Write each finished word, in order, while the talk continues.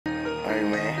Hey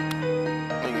man,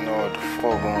 nigga know what the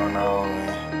fuck going on,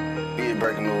 man. Big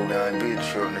breaking news down, big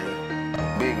trip,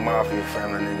 nigga. Big mafia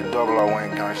family, nigga. Double R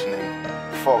Wayne gangster,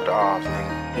 nigga. Fuck the odds,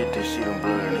 nigga. Get this shit in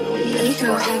blood, nigga. You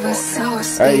don't have a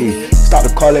sauce, hey, stop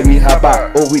the car, let me hop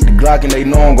out. Up with the Glock and they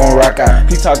know I'm gon' rock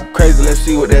out. He talkin' crazy, let's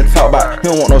see what they talk about. He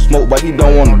don't want no smoke, but he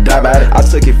don't wanna die by it. I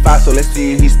took it 5, so let's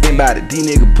see if he spin by it.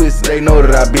 These niggas pussy, they know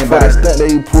that I been by it. Stunt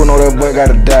that he pullin' on that boy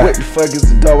gotta die. What the fuck is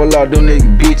the double R, them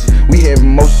niggas bitches? We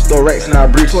having motion store racks in our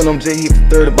bricks. When them J hit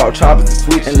for 30 about choppers and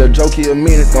switch. And Lil Joe kill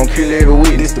minutes, gon' kill every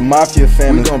week. This the mafia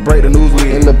family, we gon' break the news with.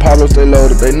 And Lil Pablo stay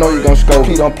loaded, they know you gon' scope.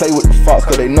 He don't play with the fox,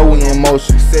 cause they know we in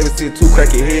motion. 762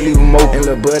 crack your head, leave him open. And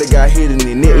Lil Buddy got hit in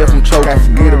the neck, left him choke. I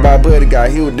forget about Buddy, got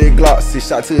hit with that Glock. 6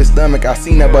 shot to his stomach, I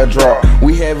seen that boy drop.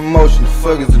 We have emotion, the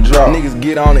fuck is the drop. Niggas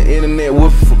get on the internet,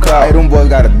 woofing for clout. Hey, them boys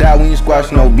gotta die, we ain't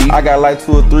squashing no beef. I got like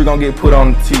 2 or 3 gon' get put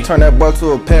on the T. Turn that boy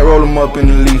to a pet, roll him up in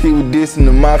the leaf. He was dissing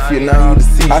the mafia, now he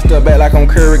deceased. I step back like I'm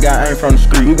Curry, got aim from the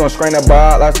street. We gon' scrain that boy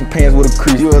out like some pants with a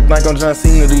crease. You would think I'm John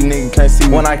Cena, these niggas can't see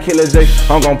me. When I kill a J,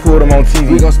 I'm gon' pull them on TV.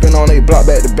 We gon' spin on they block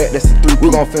back to back, that's a 3. We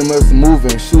gon' film us a movie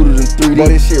and shoot it in 3D. Boy,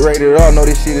 this shit rated R, know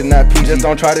this shit is not PG. Just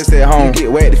don't try this at home. You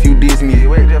get whacked if you diss me. Get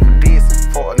whacked just for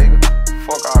dissing. Fuck nigga.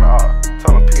 Fuck all the odds.